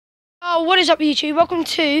Oh, what is up YouTube? Welcome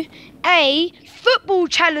to a football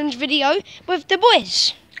challenge video with the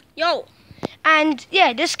boys. Yo. And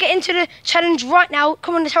yeah, let's get into the challenge right now.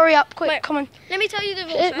 Come on, let's hurry up, quick, Wait, come on. Let me tell you the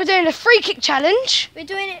rules. We're doing a free kick challenge. We're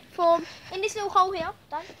doing it from in this little hole here.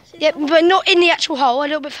 Dan, Yep, but not in the actual hole, a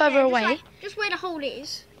little bit further away. Just where the hole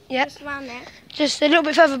is. Yep. Just around there. Just a little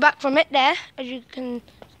bit further back from it there, as you can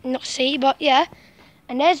not see, but yeah.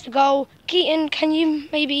 And there's the goal. Keaton, can you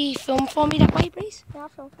maybe film for me that way, please? Yeah, I'll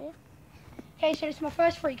film for you. Okay, so this is my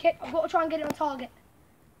first free kick. I've got to try and get it on target.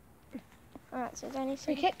 Alright, so Danny,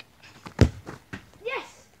 Free kick.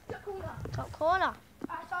 Yes! Top corner. top corner.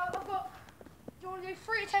 Alright, so I've got... Do you want to do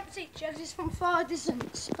 3 attempts each? Because it's from far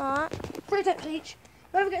distance. Alright. 3 attempts each.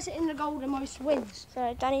 Whoever gets it in the goal the most wins.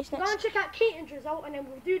 So Danny's Go next. and check out Keaton's result and then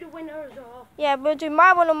we'll do the winner as well. Yeah, we'll do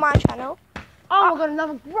my one on my channel. Oh my god,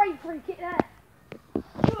 another great free kick there. 2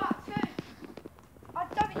 out of 2. I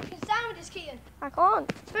don't think you can stand with this, Keaton. I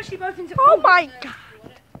can't. Especially both into Oh my god.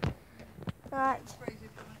 Alright.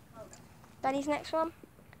 Danny's next one.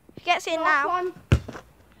 If he gets in Last now. one.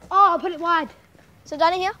 Oh, I'll put it wide. So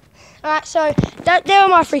Danny here. Alright, so there are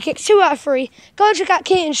my free kicks, 2 out of 3. Go and check out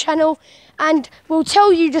Keaton's channel and we'll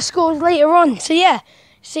tell you the scores later on. So yeah,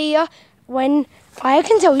 see ya when I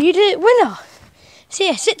can tell you the winner. See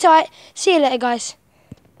ya, sit tight. See you later, guys.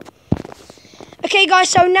 Okay, guys,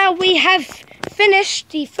 so now we have finished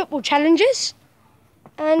the football challenges.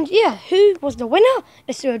 And yeah, who was the winner?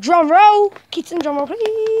 Let's do a drum roll. Keaton, drum roll,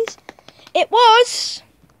 please. It was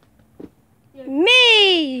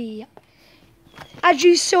me. As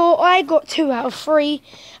you saw, I got 2 out of 3.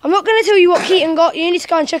 I'm not going to tell you what Keaton got. You need to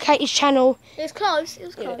go and check out his channel. It was close. It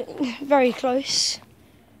was close. Very close.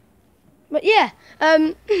 But yeah.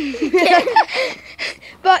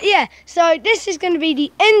 But yeah, so this is going to be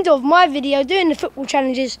the end of my video doing the football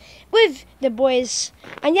challenges with the boys.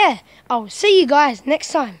 And yeah, I'll see you guys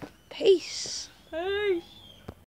next time. Peace. Hey.